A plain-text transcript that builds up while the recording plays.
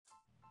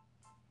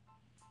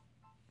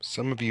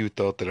Some of you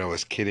thought that I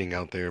was kidding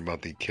out there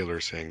about the killer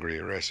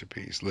sangria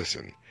recipes.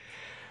 Listen,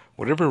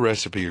 whatever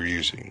recipe you're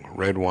using,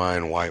 red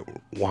wine, white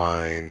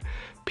wine,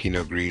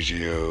 Pinot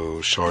Grigio,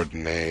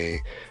 Chardonnay,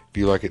 if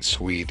you like it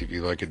sweet, if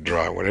you like it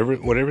dry,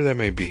 whatever that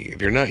may be, if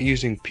you're not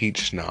using peach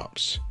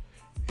schnapps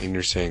in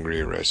your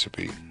sangria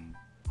recipe,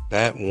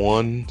 that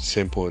one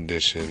simple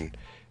addition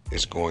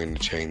is going to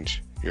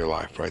change your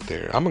life right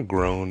there. I'm a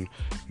grown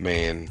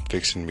man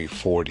fixing to be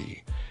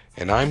 40,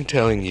 and I'm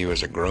telling you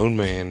as a grown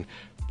man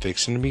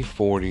fixing to be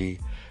 40,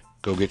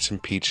 go get some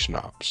peach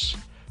schnapps.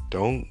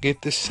 Don't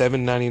get the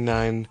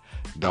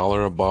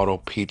 $7.99 a bottle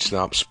peach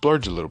schnapps.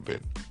 Splurge a little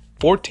bit.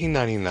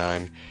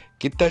 $14.99.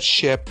 Get that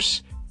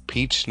Shep's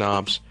peach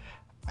schnapps.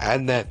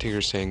 Add that to your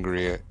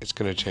sangria. It's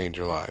going to change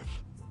your life.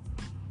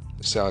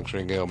 This is Alex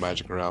Rangel,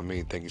 Magic Around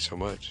Me. Thank you so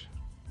much.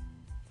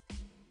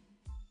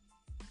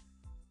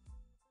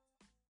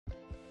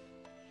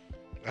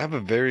 I have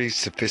a very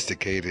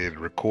sophisticated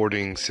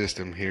recording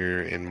system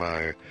here in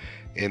my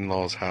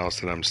in-laws house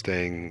that I'm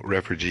staying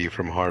refugee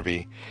from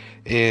Harvey,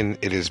 and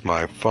it is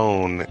my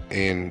phone.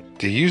 And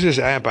to use this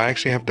app, I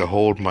actually have to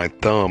hold my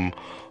thumb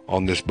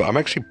on this, but I'm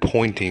actually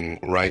pointing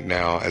right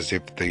now as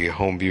if the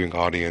home viewing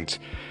audience,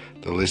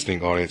 the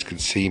listening audience,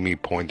 could see me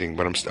pointing,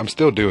 but I'm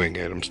still doing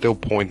it. I'm still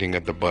pointing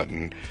at the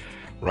button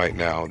right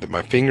now that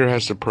my finger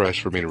has to press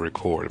for me to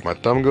record. If my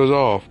thumb goes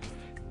off,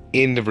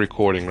 end of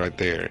recording right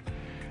there.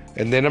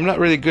 And then I'm not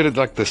really good at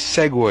like the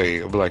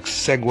segue of like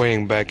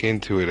segueing back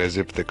into it as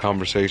if the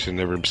conversation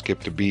never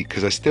skipped a beat,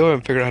 because I still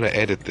haven't figured out how to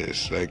edit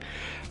this. Like,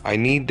 I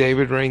need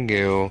David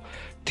Rangel,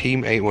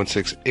 Team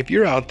 816. If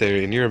you're out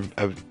there and you're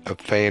a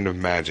fan of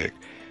Magic,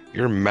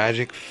 you're a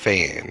Magic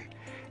fan,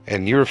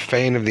 and you're a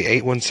fan of the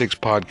 816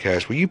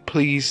 podcast, will you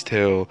please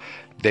tell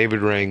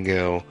David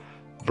Rangel,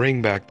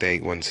 bring back the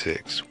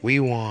 816. We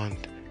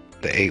want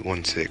the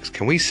 816.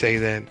 Can we say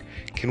that?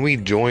 Can we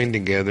join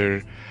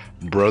together?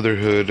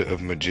 Brotherhood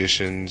of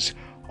Magicians,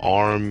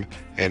 arm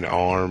in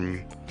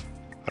arm.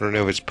 I don't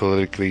know if it's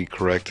politically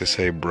correct to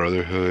say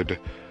Brotherhood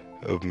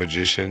of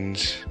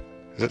Magicians.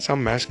 Does that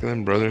sound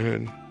masculine?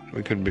 Brotherhood?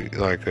 We could be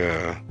like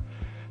a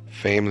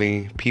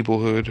family,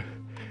 peoplehood.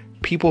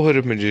 Peoplehood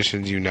of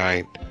Magicians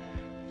unite.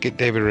 Get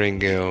David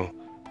Rangel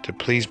to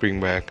please bring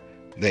back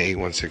the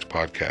 816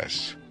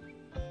 podcast.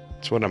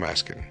 That's what I'm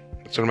asking.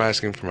 That's what I'm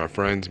asking for my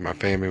friends, my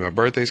family. My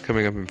birthday's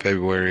coming up in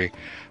February.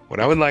 What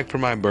I would like for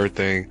my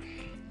birthday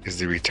is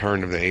the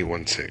return of the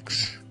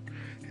 816.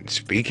 And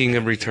speaking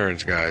of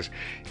returns, guys,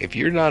 if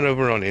you're not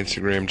over on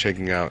Instagram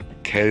checking out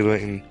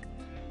Kaylin,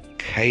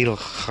 I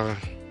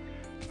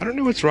don't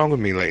know what's wrong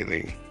with me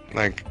lately.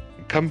 Like,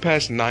 come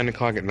past 9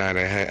 o'clock at night,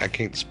 I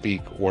can't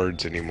speak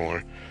words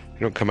anymore. They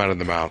don't come out of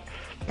the mouth.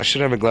 I should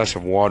have a glass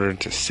of water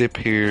to sip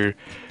here,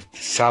 to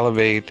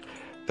salivate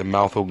the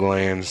mouthful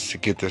glands to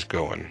get this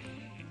going.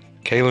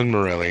 Kaylin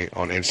Morelli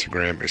on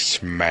Instagram is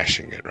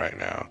smashing it right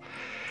now.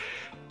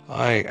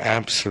 I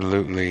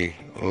absolutely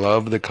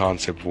love the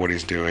concept of what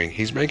he's doing.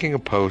 He's making a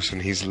post and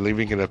he's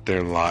leaving it up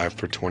there live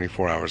for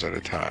 24 hours at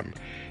a time.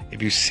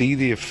 If you see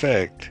the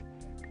effect,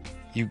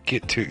 you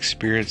get to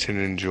experience and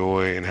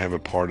enjoy and have a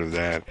part of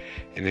that.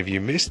 And if you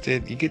missed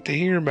it, you get to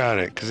hear about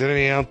it because it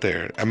ain't out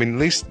there. I mean, at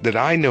least that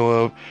I know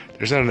of,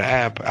 there's not an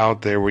app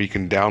out there where you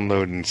can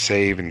download and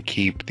save and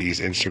keep these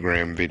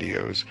Instagram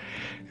videos.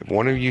 If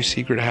one of you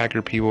secret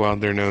hacker people out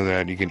there know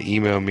that, you can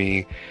email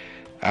me,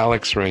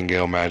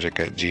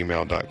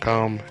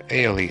 alexrangelmagic@gmail.com,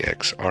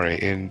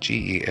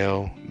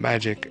 ALEXRANGEL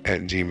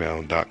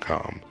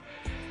magic@gmail.com.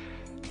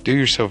 Do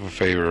yourself a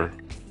favor,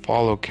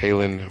 follow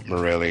Kaylin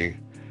Morelli.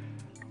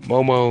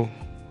 Momo,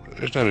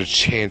 there's not a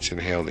chance in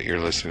hell that you're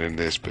listening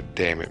to this, but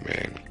damn it,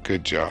 man,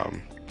 good job.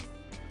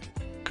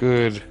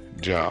 Good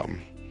job.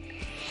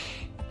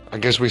 I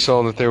guess we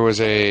saw that there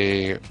was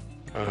a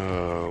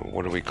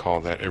what do we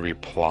call that? A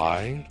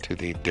reply to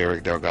the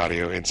Derek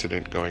Delgado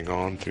incident going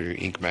on through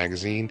Inc.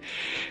 magazine.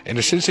 And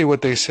essentially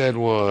what they said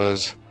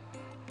was,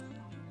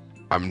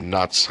 I'm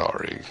not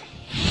sorry.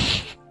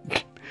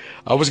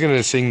 I was going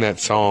to sing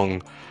that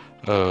song,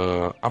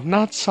 I'm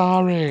not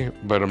sorry,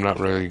 but I'm not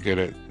really good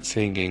at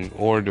singing,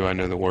 or do I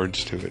know the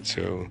words to it,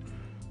 so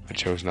I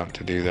chose not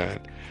to do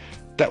that.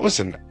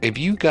 If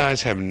you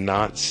guys have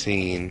not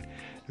seen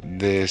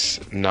this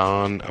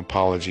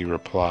non-apology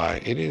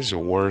reply, it is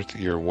worth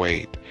your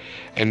wait.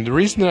 And the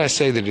reason that I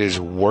say that it is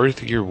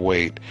worth your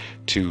wait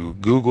to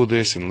Google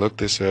this and look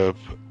this up,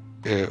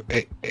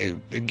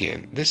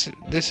 again, this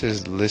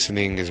is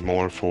listening is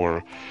more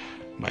for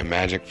my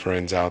magic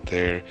friends out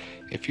there.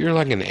 If you're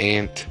like an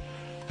aunt,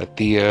 a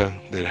tia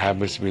that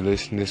happens to be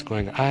listening to this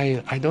going,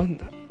 I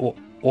don't,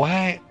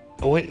 why,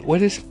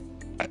 what is,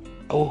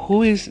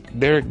 who is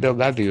Derek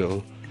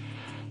Delgado?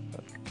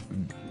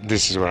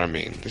 This is what I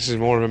mean. This is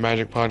more of a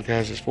magic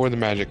podcast. It's for the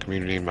magic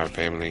community and my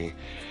family.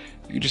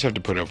 You just have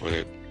to put up with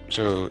it.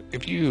 So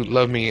if you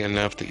love me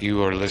enough that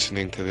you are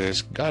listening to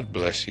this, God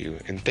bless you.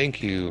 And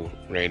thank you,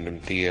 random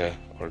tia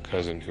or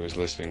cousin who is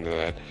listening to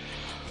that.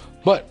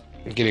 But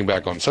getting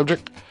back on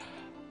subject,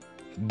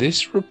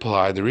 this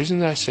reply, the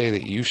reason I say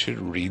that you should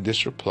read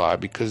this reply,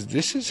 because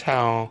this is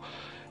how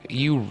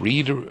You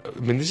read, I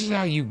mean, this is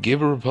how you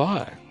give a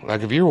reply.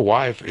 Like if your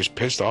wife is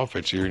pissed off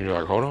at you and you're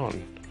like, hold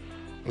on,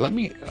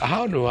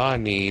 how do I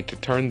need to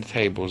turn the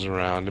tables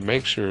around to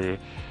make sure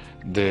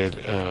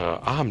that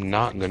I'm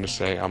not going to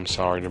say I'm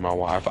sorry to my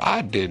wife?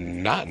 I did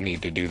not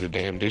need to do the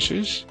damn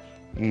dishes.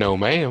 No,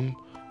 ma'am.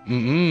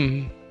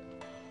 Mm-mm.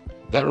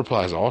 That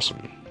reply is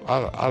awesome.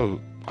 I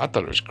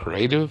thought it was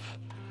creative.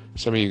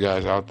 Some of you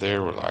guys out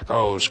there were like,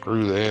 "Oh,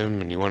 screw them,"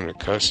 and you wanted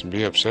to cuss and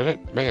be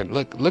upset. Man,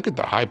 look at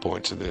the high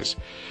points of this.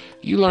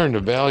 You learned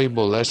a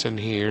valuable lesson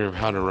here of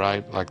how to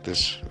write like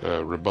this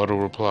rebuttal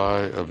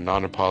reply of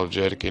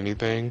non-apologetic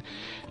anything,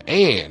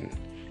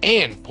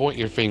 and point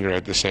your finger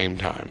at the same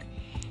time.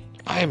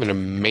 I have an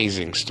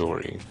amazing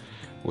story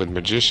with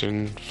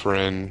magician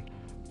friend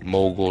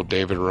mogul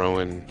David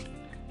Rowan,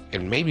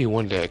 and maybe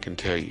one day I can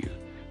tell you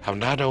how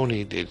not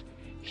only did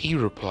he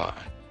reply,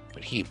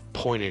 but he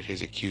pointed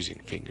his accusing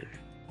finger.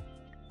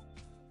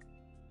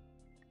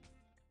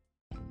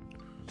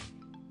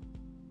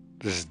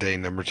 This is day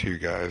number 2,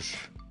 guys.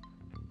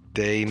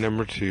 Day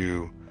number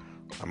 2.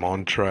 I'm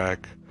on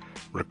track,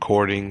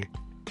 recording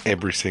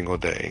every single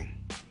day.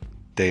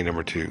 Day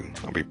number 2.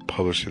 I'll be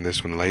publishing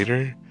this one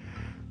later.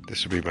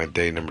 This will be my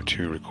day number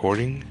 2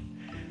 recording.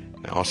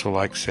 And I also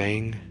like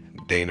saying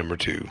day number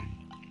 2.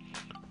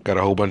 Got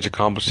a whole bunch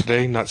accomplished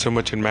today, not so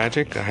much in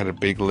magic. I had a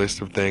big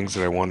list of things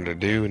that I wanted to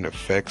do and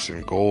effects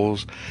and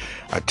goals.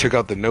 I took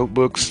out the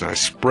notebooks and I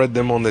spread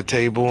them on the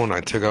table, and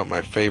I took out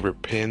my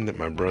favorite pen that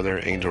my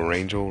brother Angel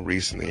Rangel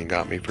recently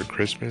got me for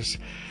Christmas.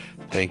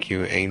 Thank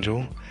you,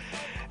 Angel.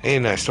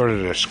 And I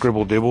started to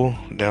scribble dibble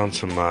down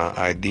some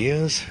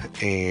ideas,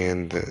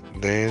 and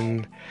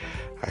then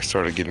I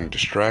started getting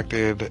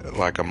distracted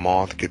like a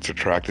moth gets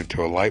attracted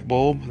to a light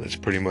bulb. That's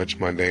pretty much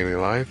my daily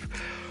life.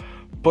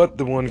 But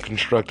the one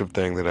constructive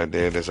thing that I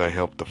did is I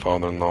helped the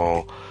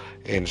father-in-law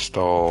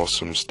install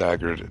some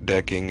staggered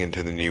decking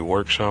into the new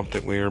workshop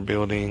that we are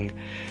building,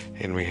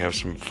 and we have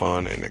some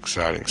fun and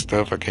exciting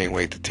stuff. I can't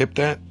wait to tip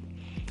that.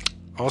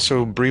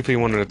 Also, briefly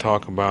wanted to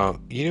talk about,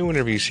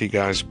 whenever you see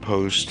guys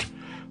post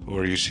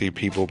or you see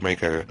people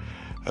make a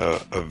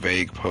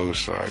vague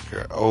post like,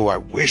 oh, I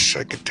wish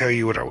I could tell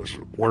you what I was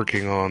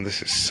working on.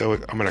 This is so...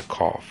 I'm going to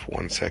cough.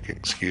 1 second.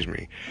 Excuse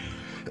me.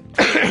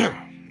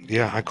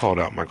 Yeah, I called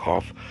out my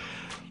cough.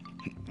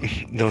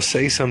 They'll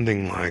say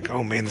something like,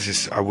 oh man,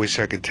 I wish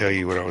I could tell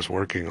you what I was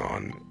working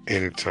on.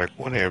 And it's like,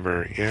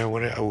 whatever. Yeah,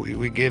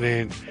 we get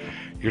it.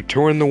 You're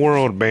touring the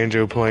world,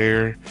 banjo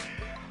player.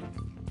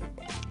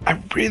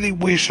 I really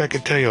wish I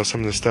could tell you some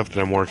of the stuff that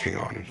I'm working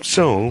on.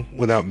 So,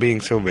 without being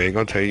so vague,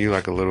 I'll tell you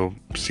like a little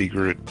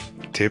secret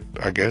tip,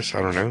 I guess.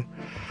 I don't know.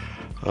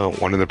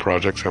 One of the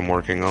projects I'm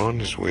working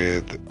on is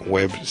with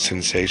web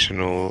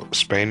sensational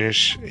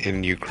Spanish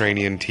and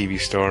Ukrainian TV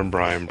star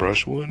Brian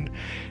Brushwood.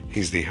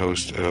 He's the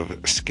host of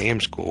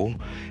Scam School.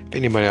 If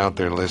anybody out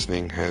there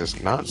listening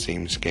has not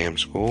seen Scam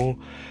School,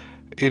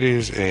 it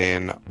is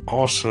an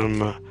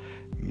awesome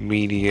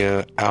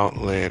media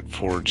outlet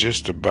for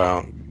just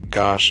about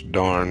gosh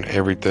darn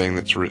everything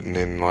that's written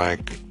in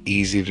like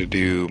easy to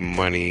do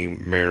money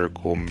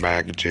miracle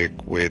magic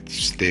with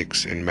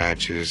sticks and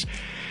matches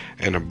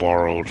and a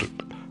borrowed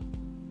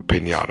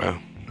piñata.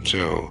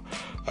 So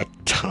a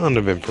ton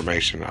of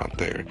information out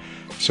there.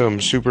 So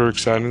I'm super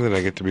excited that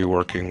I get to be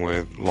working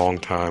with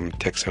longtime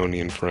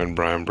Texonian friend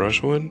Brian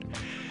Brushwood.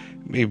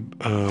 Be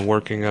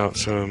working out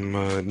some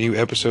new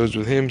episodes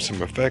with him,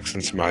 some effects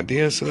and some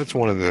ideas. So that's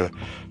one of the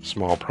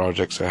small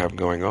projects I have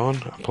going on.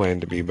 I plan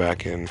to be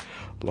back in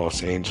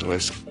Los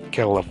Angeles,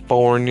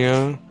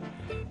 California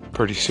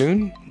pretty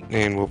soon,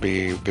 and we'll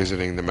be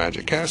visiting the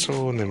Magic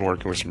Castle and then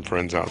working with some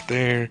friends out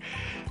there,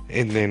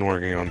 and then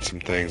working on some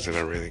things that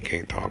I really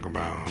can't talk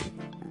about.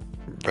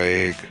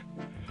 Vague.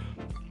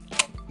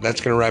 That's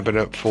going to wrap it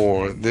up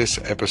for this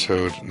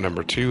episode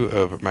number 2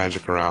 of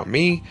Magic Around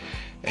Me.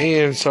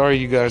 And sorry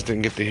you guys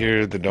didn't get to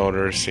hear the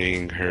daughter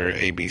sing her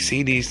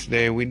ABCDs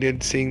today. We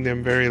did sing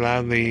them very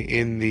loudly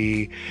in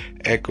the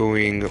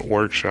echoing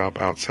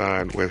workshop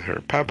outside with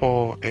her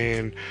papaw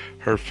and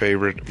her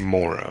favorite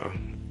Mora.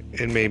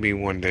 And maybe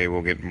one day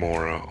we'll get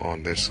Mora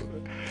on this.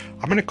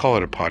 I'm going to call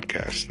it a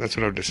podcast. That's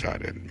what I've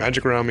decided.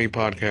 Magic Around Me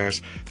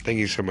podcast. Thank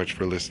you so much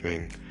for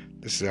listening.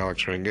 This is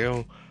Alex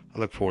Rangel. I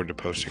look forward to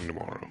posting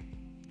tomorrow.